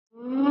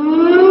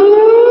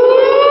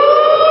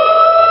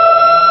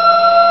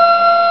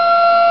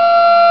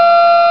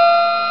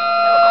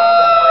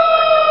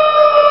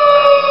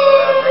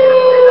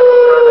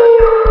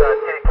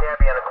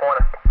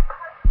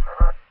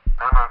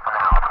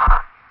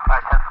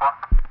Keep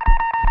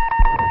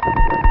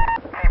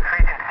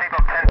freezing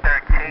signal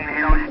 1013,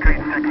 80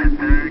 Street, 2nd and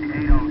 3rd,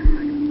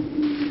 806.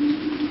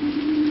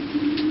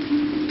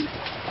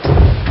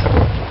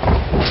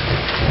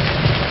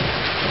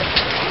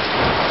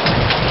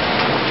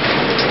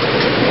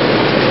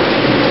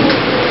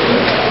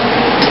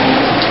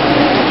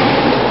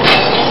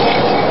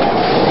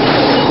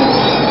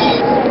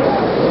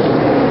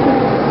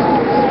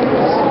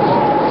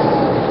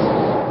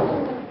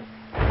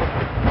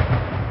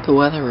 The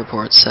weather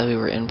reports said we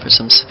were in for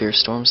some severe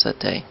storms that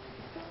day.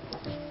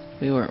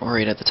 We weren't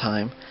worried at the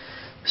time.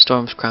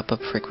 Storms crop up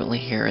frequently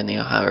here in the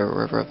Ohio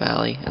River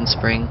Valley in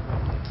spring.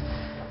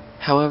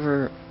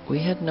 However,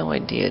 we had no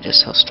idea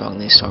just how strong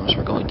these storms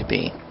were going to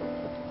be.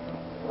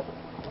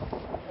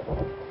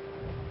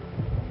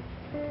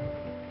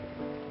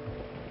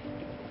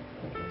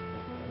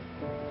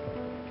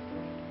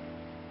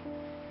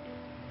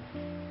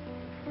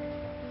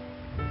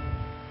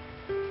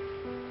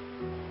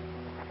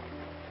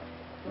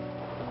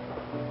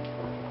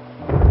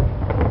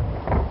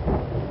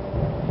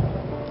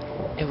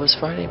 It was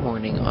Friday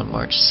morning on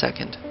March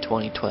 2nd,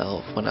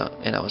 2012,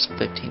 and I was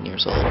 15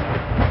 years old.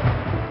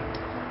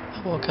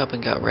 I woke up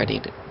and got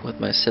ready with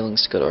my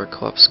siblings to go to our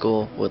co-op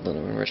school,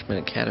 Woodland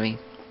Enrichment Academy.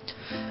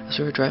 As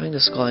we were driving to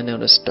school, I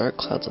noticed dark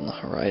clouds on the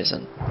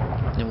horizon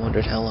and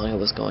wondered how long it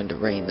was going to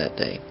rain that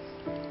day.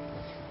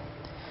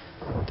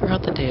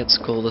 Throughout the day at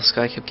school, the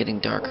sky kept getting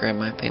darker and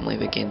my family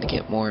began to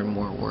get more and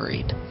more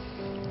worried.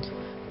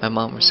 My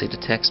mom received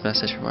a text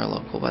message from our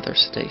local weather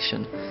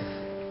station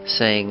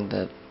saying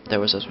that there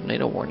was a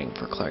tornado warning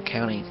for Clark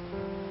County.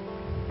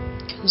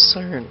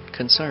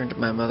 Concerned,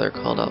 my mother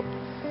called up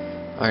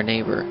our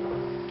neighbor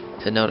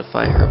to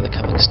notify her of the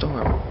coming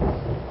storm.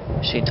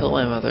 She told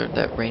my mother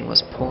that rain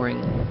was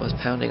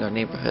pounding our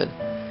neighborhood,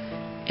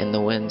 and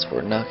the winds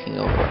were knocking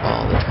over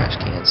all the trash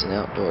cans and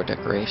outdoor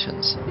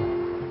decorations.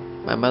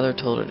 My mother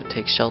told her to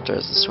take shelter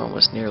as the storm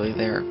was nearly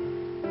there.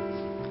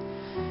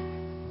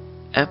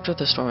 After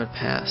the storm had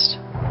passed,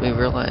 we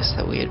realized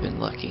that we had been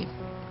lucky.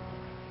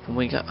 When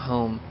we got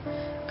home,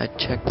 I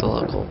checked the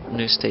local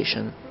news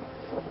station.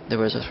 There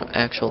was an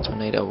actual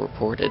tornado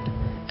reported,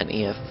 an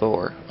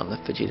EF4 on the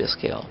Fujita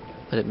scale,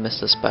 but it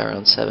missed us by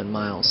around 7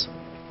 miles.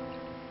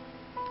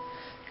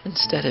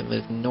 Instead, it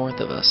moved north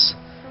of us,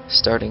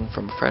 starting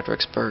from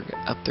Fredericksburg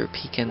up through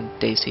Pekin,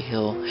 Daisy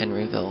Hill,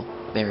 Henryville,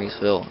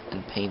 Marysville,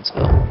 and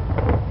Paynesville.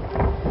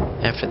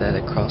 After that,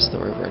 it crossed the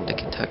river into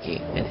Kentucky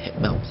and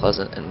hit Mount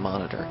Pleasant and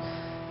Monitor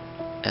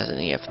as an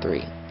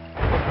EF3.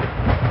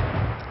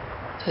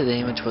 The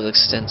damage was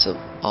extensive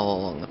all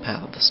along the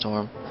path of the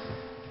storm,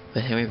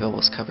 but Henryville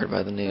was covered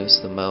by the news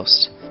the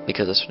most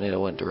because the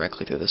tornado went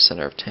directly through the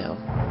center of town.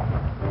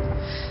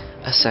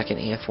 A second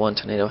EF1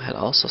 tornado had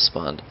also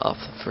spawned off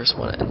the first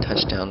one and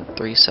touched down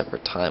 3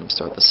 separate times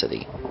throughout the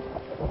city.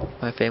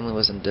 My family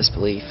was in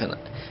disbelief, and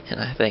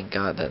I thank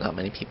God that not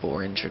many people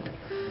were injured.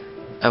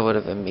 I would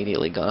have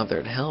immediately gone up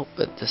there to help,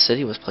 but the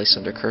city was placed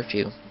under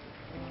curfew.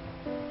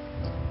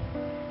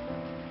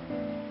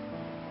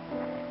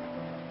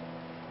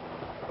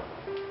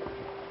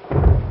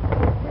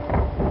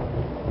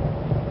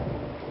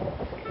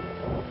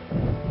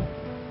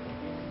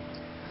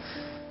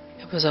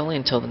 It was only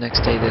until the next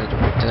day did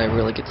I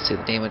really get to see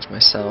the damage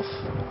myself.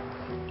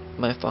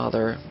 My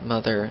father,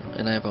 mother,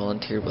 and I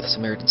volunteered with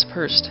Samaritan's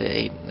Purse to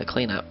aid in the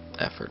cleanup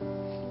effort.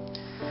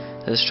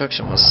 The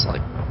destruction was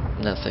like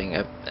nothing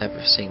I've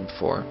ever seen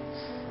before.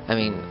 I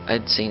mean,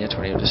 I'd seen a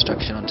tornado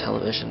destruction on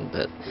television,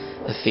 but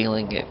the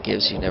feeling it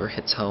gives you never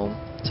hits home.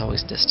 It's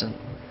always distant.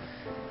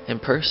 In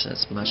person,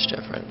 it's much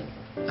different.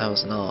 I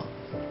was in awe.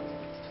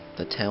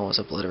 The town was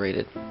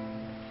obliterated.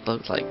 It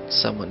looked like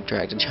someone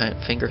dragged a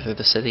giant finger through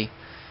the city.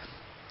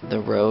 The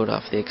road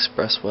off the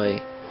expressway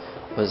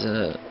was in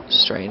a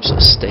strange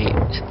state,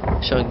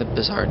 showing the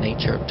bizarre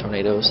nature of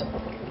tornadoes.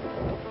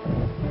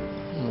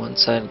 On one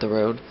side of the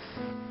road,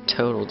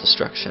 total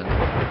destruction.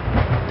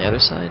 On the other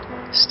side,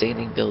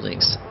 standing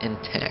buildings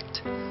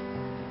intact.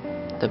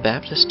 The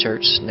Baptist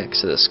church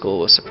next to the school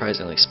was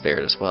surprisingly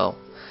spared as well.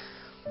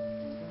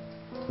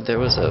 There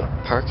was a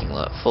parking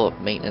lot full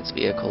of maintenance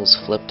vehicles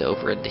flipped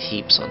over into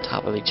heaps on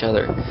top of each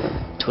other,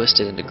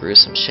 twisted into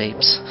gruesome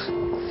shapes.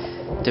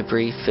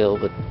 Debris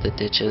filled with the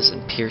ditches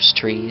and pierced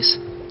trees,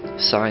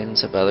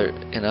 signs of other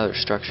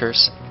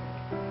structures.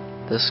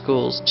 The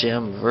school's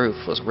gym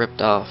roof was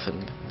ripped off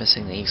and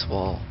missing the east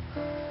wall.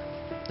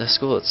 The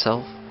school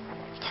itself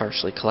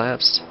partially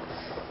collapsed.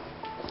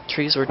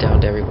 Trees were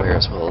downed everywhere,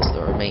 as well as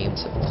the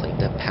remains of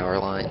cleaned up power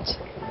lines.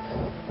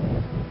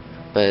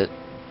 But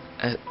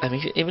I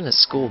mean, even a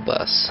school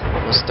bus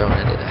was thrown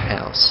into the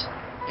house,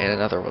 and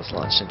another was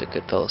launched into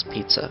Goodfellas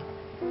Pizza.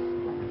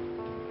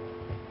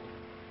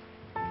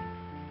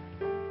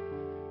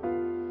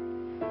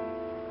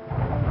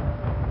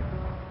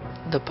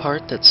 The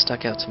part that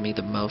stuck out to me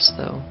the most,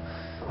 though,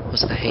 was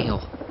the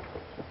hail.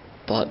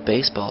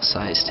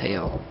 Baseball-sized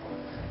hail.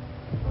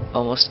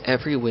 Almost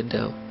every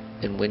window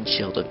and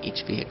windshield of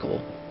each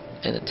vehicle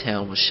in the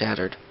town was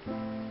shattered.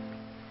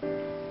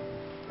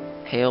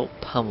 Hail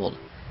pummeled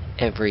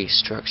every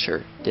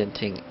structure,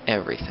 denting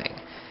everything.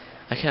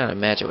 I cannot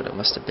imagine what it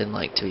must have been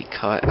like to be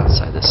caught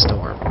outside this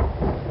storm.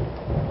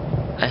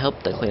 I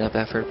helped the cleanup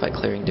effort by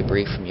clearing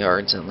debris from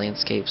yards and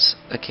landscapes,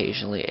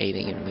 occasionally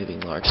aiding in moving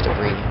large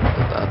debris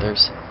with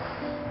others.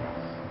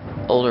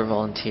 Older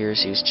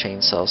volunteers used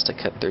chainsaws to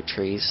cut through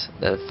trees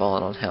that had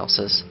fallen on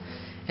houses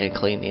and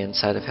clean the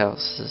inside of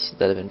houses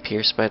that had been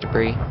pierced by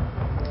debris.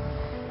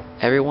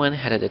 Everyone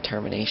had a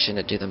determination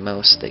to do the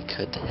most they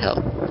could to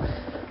help.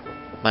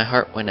 My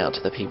heart went out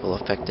to the people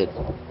affected.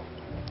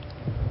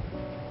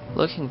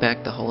 Looking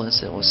back, the whole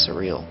incident was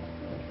surreal.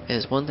 It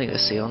is one thing to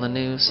see on the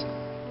news,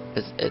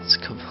 but it's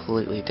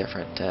completely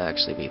different to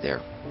actually be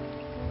there.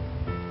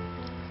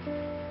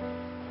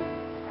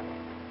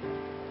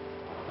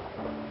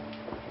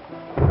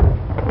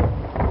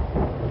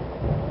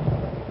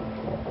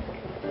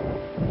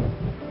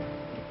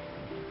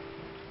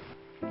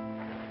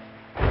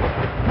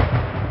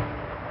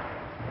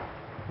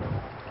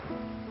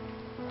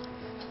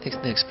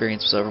 The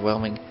experience was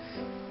overwhelming.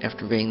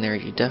 After being there,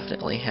 you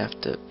definitely have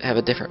to have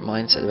a different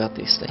mindset about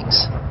these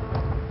things.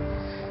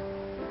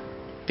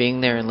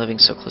 Being there and living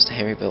so close to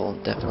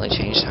Henryville definitely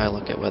changed how I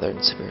look at weather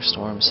and severe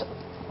storms.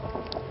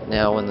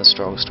 Now, when the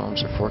strong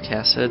storms are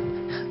forecasted,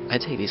 I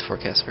take these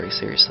forecasts very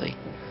seriously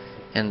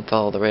and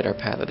follow the radar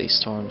path of these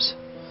storms.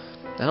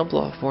 I don't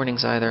blow off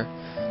warnings either.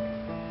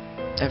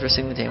 After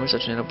seeing the damage the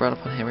tornado brought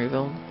upon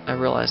Henryville, I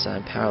realized that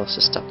I'm powerless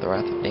to stop the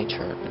wrath of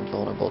nature and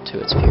vulnerable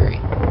to its fury.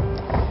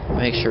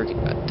 I make sure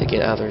to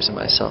get others and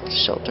myself to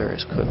shelter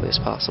as quickly as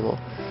possible,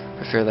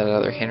 for fear that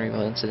another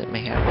Henryville incident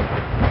may happen.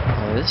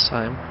 Only this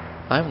time,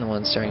 I'm the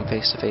one staring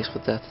face to face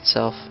with death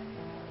itself.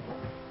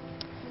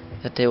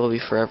 That day will be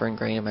forever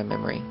ingrained in my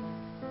memory.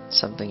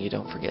 Something you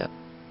don't forget.